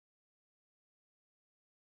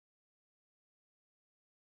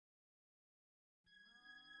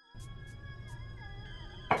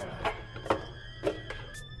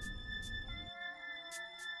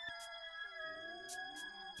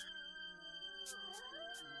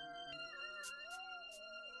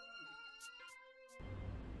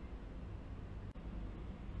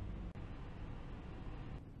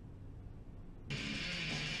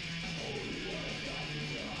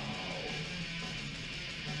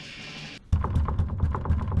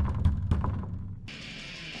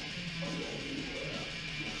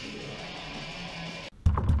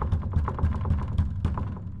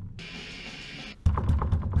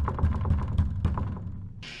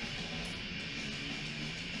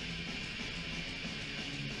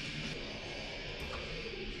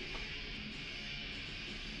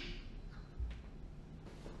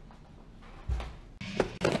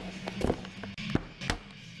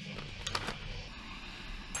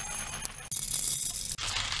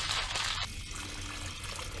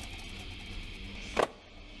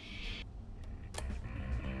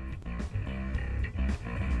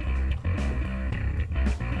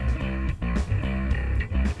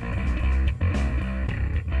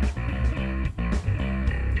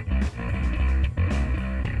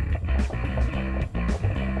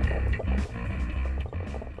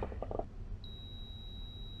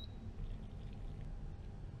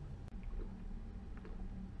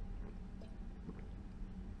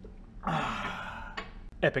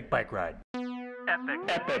Epic bike ride.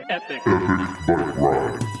 Epic.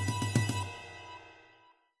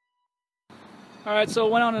 All right, so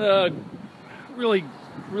went on a really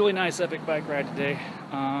nice epic bike ride today.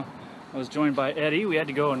 I was joined by Eddie. We had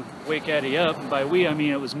to go and wake Eddie up. And by we, I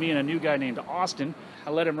mean it was me and a new guy named Austin.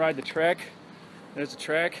 I let him ride the track. There's the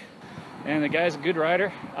track. And the guy's a good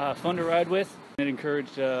rider, fun to ride with. It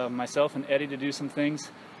encouraged myself and Eddie to do some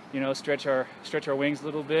things, you know, stretch our wings a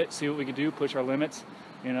little bit, see what we could do, push our limits,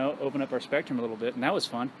 you know, open up our spectrum a little bit, and that was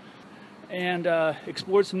fun. And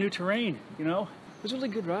explored some new terrain, you know. It was a really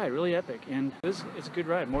good ride, really epic, and it's a good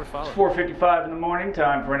ride, more to follow. It's 4:55 in the morning,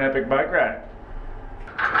 time for an epic bike ride.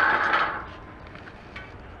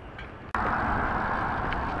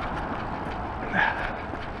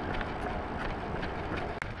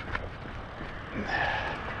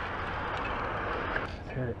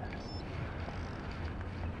 Hit it.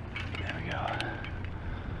 There we go.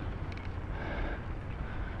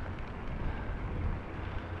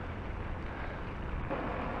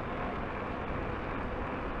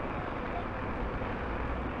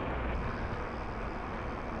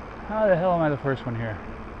 How the hell am I the first one here?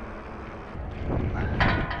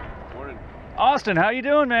 Morning. Austin, how you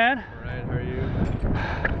doing, man? All right, how are you?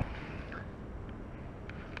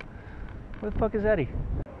 Where the fuck is Eddie?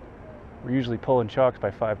 We're usually pulling chalks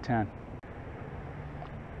by 5:10.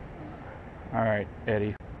 All right,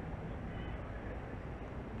 Eddie.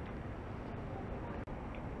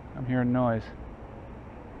 I'm hearing noise.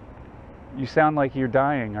 You sound like you're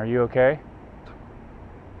dying. Are you okay?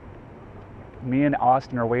 Me and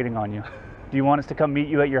Austin are waiting on you. Do you want us to come meet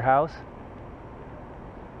you at your house?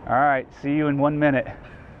 All right, see you in 1 minute.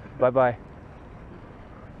 Bye-bye.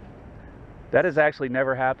 That has actually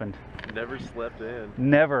never happened. Never slept in.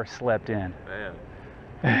 Never slept in.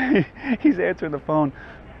 Man. He's answering the phone.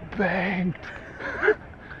 Bang.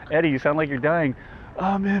 Eddie, you sound like you're dying.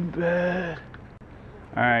 I'm in bed.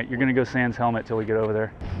 All right, you're gonna go sans helmet till we get over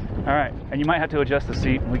there. All right, and you might have to adjust the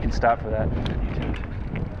seat, and we can stop for that.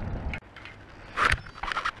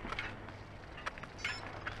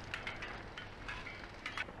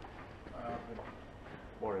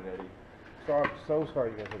 Morning, Eddie. So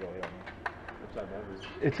sorry you guys are going on me.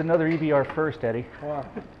 It's another EBR first, Eddie. Why?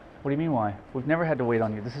 What do you mean why? We've never had to wait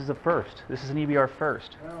on you. This is the first. This is an EBR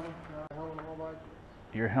first.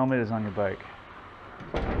 Your helmet is on your bike.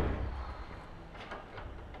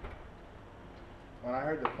 When I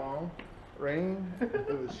heard the phone ring, it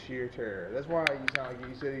was sheer terror. That's why you sound like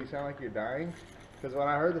you said you sound like you're dying. Because when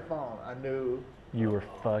I heard the phone, I knew You were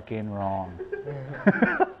fucking wrong.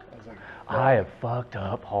 I was like, I have fucked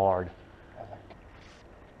up hard.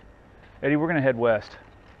 Eddie, we're gonna head west.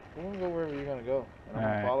 I'm gonna go wherever you're gonna go, and I'm All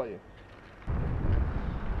gonna right. follow you.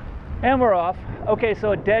 And we're off. Okay,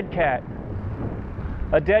 so a dead cat.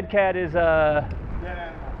 A dead cat is a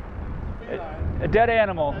dead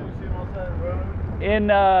animal. In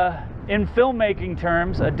filmmaking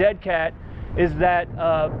terms, a dead cat is that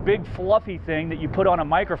big fluffy thing that you put on a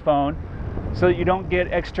microphone so that you don't get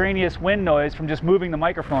extraneous wind noise from just moving the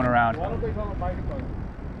microphone around. Why don't they call it microphone?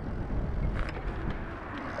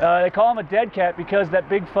 They call him a dead cat because that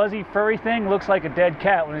big fuzzy furry thing looks like a dead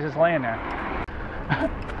cat when he's just laying there.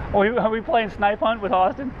 Are we playing snipe hunt with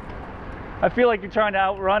Austin? I feel like you're trying to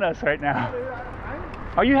outrun us right now.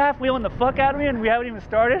 Are you half-wheeling the fuck out of me and we haven't even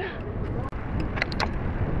started?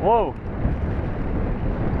 Whoa.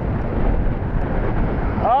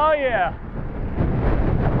 Oh yeah.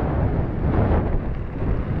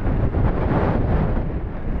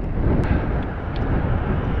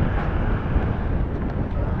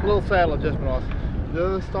 A little saddle adjustment, Austin.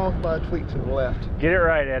 Just off by a tweak to the left. Get it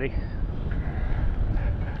right, Eddie.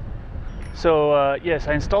 So yes,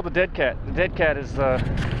 I installed the dead cat. The dead cat is the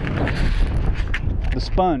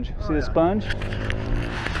sponge. See the sponge?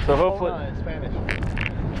 So hopefully. Esponja in Spanish.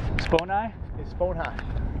 Sponai? Esponja.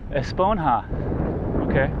 Esponja.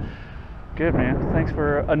 Okay. Good, man. Thanks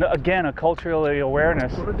for again a cultural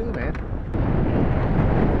awareness. What do I do, man?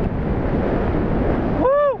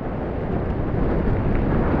 Woo!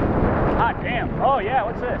 Hot damn. Oh yeah,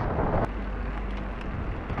 what's this?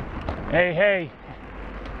 Hey, hey.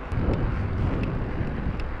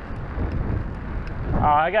 Oh,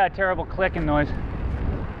 I got a terrible clicking noise.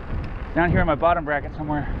 Down here in my bottom bracket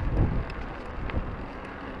somewhere.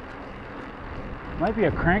 Might be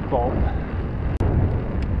a crank bolt.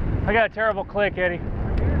 I got a terrible click, Eddie.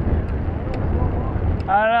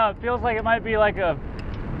 I don't know, it feels like it might be like a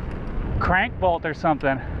crank bolt or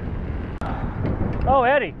something. Oh,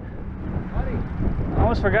 Eddie. Honey. I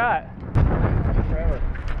almost forgot. Forever.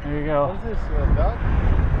 There you go. What's this, duck?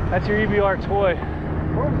 That's your EBR toy.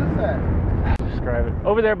 Where's this at? Describe it.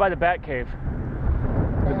 Over there by the bat cave.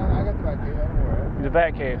 back cave, I don't worry. The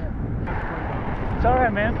back cave. It's all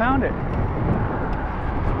right, man. Pound it.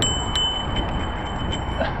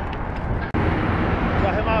 So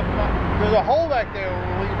I hit there's a hole back there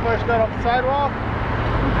when you first got off the sidewalk.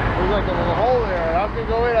 There's like a little hole there, and I was gonna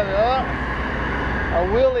go in. I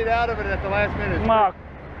wheelied out of it at the last minute. Mark,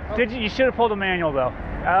 you should have pulled a manual though.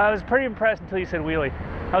 I was pretty impressed until you said wheelie.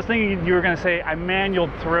 I was thinking you were gonna say I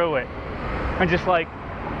manualed through it, and just like.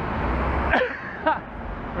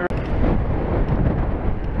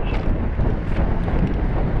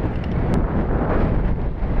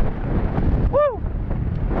 Woo!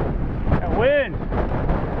 That wind.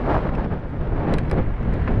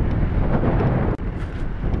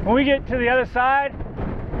 When we get to the other side,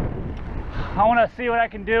 I want to see what I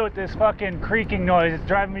can do with this fucking creaking noise. It's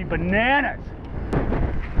driving me bananas.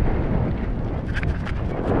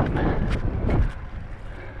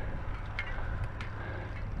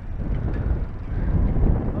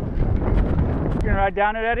 You gonna ride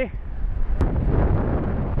down it, Eddie?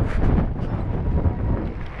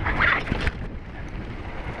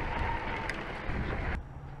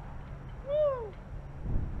 Woo.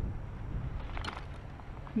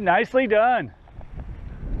 Nicely done.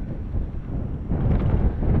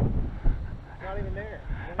 Not even there.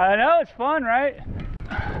 I know, it's fun, right?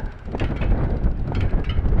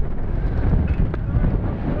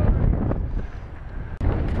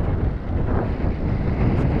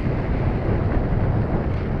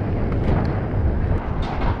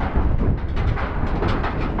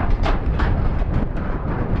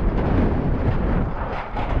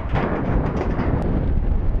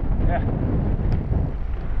 Yeah.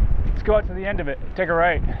 Let's go out to the end of it. Take a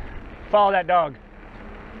right. Follow that dog.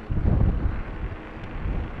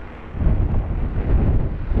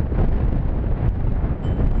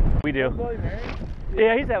 We do. Bloody Mary?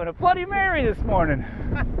 Yeah, he's having a Bloody Mary this morning.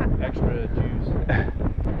 Extra juice.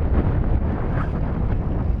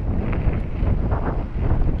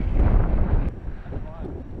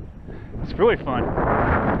 It's really fun.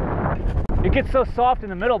 It gets so soft in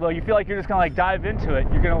the middle though, you feel like you're just gonna like dive into it.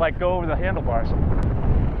 You're gonna like go over the handlebars.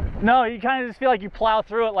 No, you kind of just feel like you plow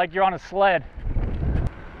through it like you're on a sled.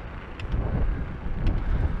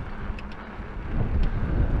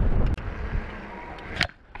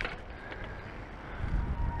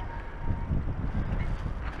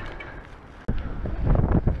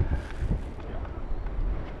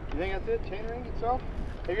 You think that's it? Chain ring itself?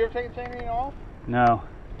 Have you ever taken chain ring off? No.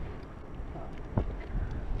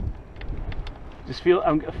 Just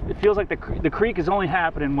it feels like the creak is only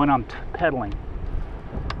happening when I'm pedaling.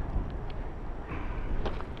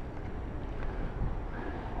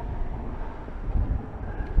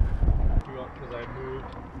 Because I moved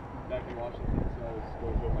back to Washington, so I was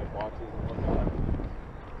going through my boxes and whatnot.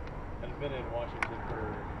 And I've been in Washington for a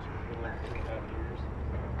little over 2.5 years.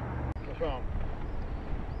 What's wrong?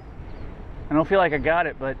 I don't feel like I got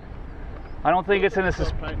it, but I don't think it's in the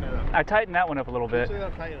Tighten it up. I tightened that one up a little bit.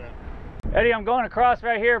 Tighten it up. Eddie, I'm going across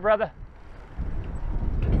right here, brother.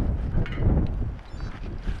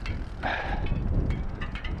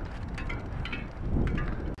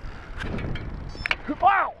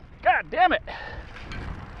 Wow! God damn it!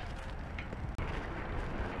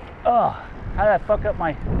 Oh, how did I fuck up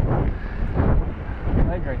my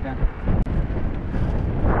leg right then?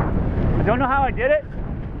 I don't know how I did it,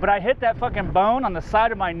 but I hit that fucking bone on the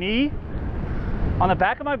side of my knee on the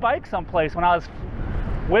back of my bike someplace when I was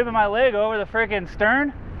whipping my leg over the freaking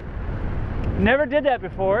stern. Never did that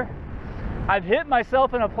before. I've hit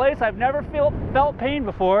myself in a place I've never felt pain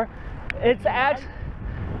before. It's actually,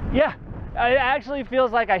 yeah, it actually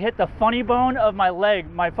feels like I hit the funny bone of my leg.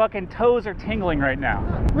 My fucking toes are tingling right now.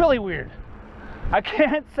 Really weird. I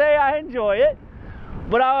can't say I enjoy it,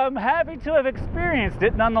 but I'm happy to have experienced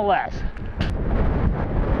it nonetheless.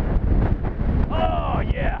 Oh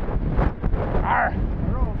yeah. Arr.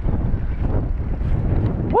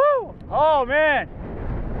 Woo! Oh man,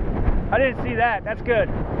 I didn't see that. That's good.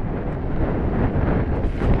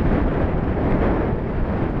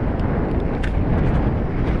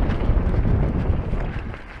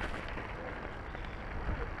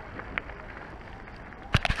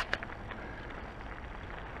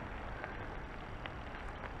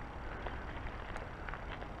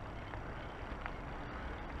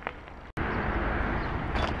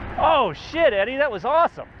 Oh shit, Eddie, that was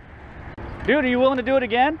awesome. Dude, are you willing to do it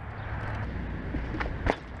again?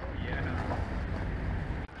 Yeah.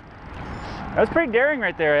 That was pretty daring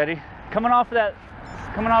right there, Eddie. Coming off that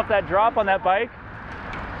drop on that bike.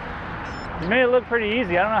 You made it look pretty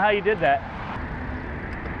easy. I don't know how you did that.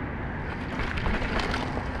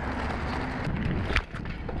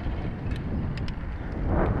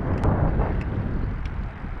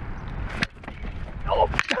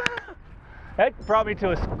 That brought me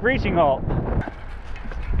to a screeching halt.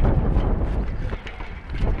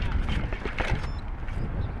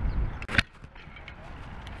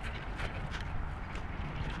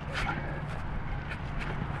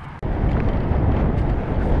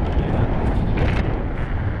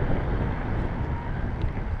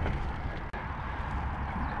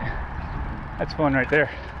 That's fun right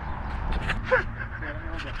there.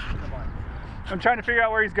 I'm trying to figure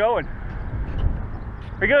out where he's going.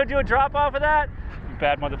 Are you gonna do a drop off of that? You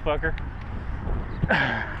bad motherfucker.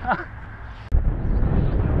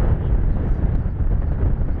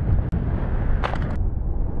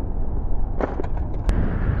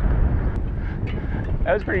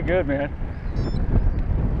 That was pretty good, man.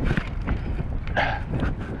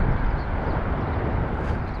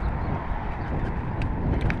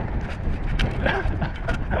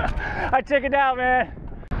 I took it out, man.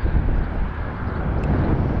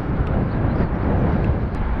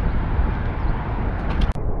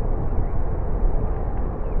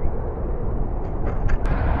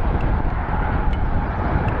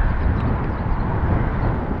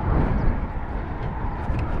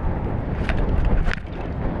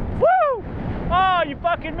 Woo! Oh, you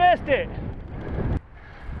fucking missed it.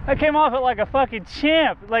 I came off it like a fucking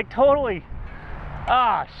champ, like totally.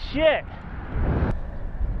 Ah, shit.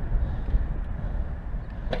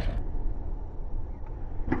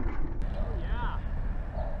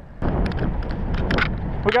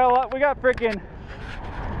 We got freaking,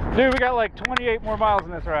 dude, we got like 28 more miles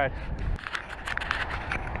in this ride.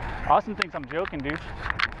 Austin thinks I'm joking, dude.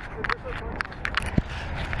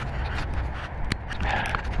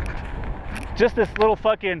 Just this little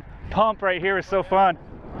fucking pump right here is so fun.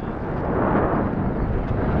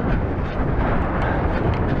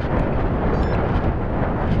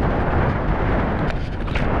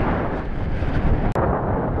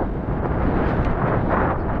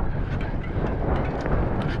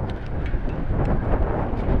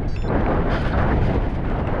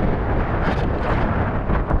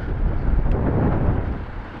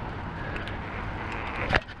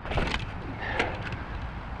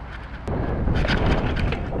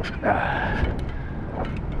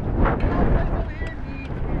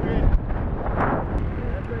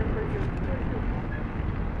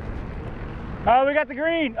 Oh, we got the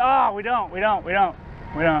green. Oh, we don't. Woo!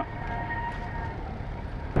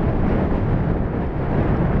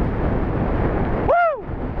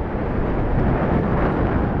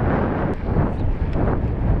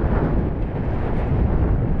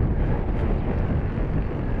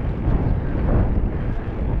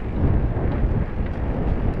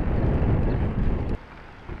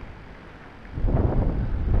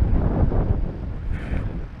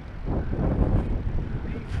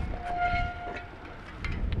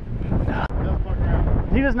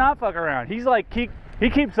 He does not fuck around. He's like, he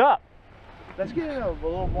keeps up. Let's get in a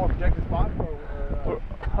little more protected spot for.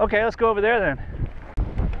 Okay, let's go over there then.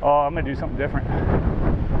 Oh, I'm gonna do something different.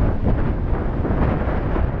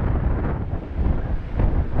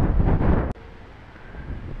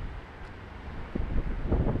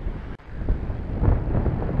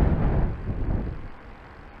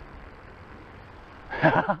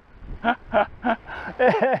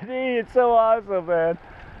 Eddie, it's so awesome, man.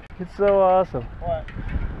 It's so awesome. What?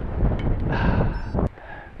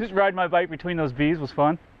 Just riding my bike between those bees was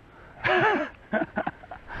fun. I'm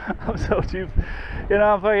so cheap. You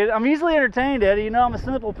know, I'm easily entertained, Eddie. You know, I'm a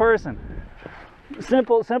simple person.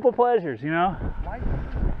 Simple pleasures, you know?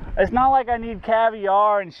 It's not like I need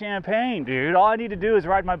caviar and champagne, dude. All I need to do is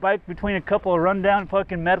ride my bike between a couple of rundown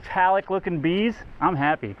fucking metallic looking bees. I'm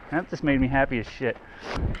happy. That just made me happy as shit.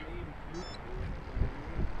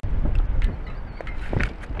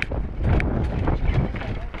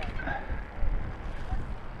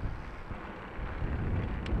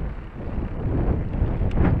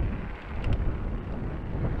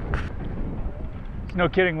 It's no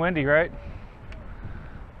kidding windy, right?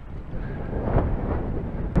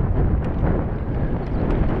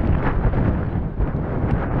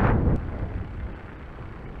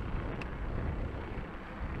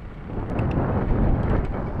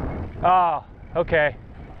 Oh, okay.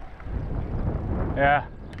 Yeah.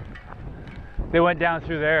 They went down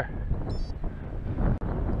through there.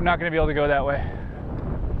 I'm not going to be able to go that way.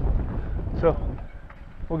 So,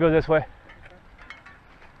 we'll go this way.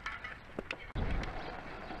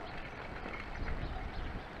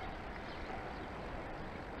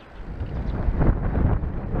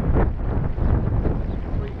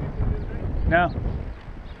 No.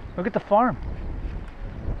 Look at the farm.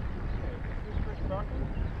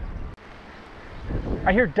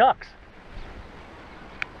 I hear ducks.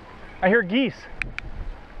 I hear geese.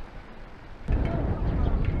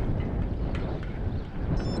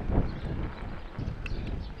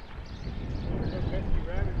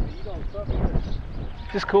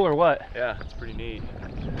 Just cool or what? Yeah, it's pretty neat.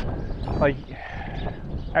 Like,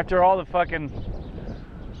 after all the fucking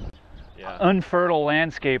unfertile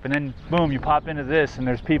landscape, and then boom, you pop into this, and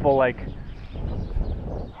there's people like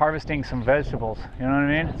harvesting some vegetables. You know what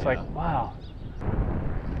I mean? It's like, wow.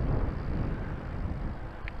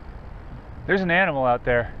 There's an animal out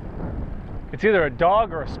there. It's either a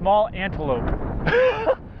dog or a small antelope.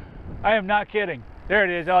 I am not kidding. There it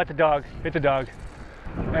is. Oh, it's a dog. It's a dog.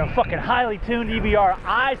 Man, fucking highly tuned EBR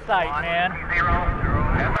eyesight, man.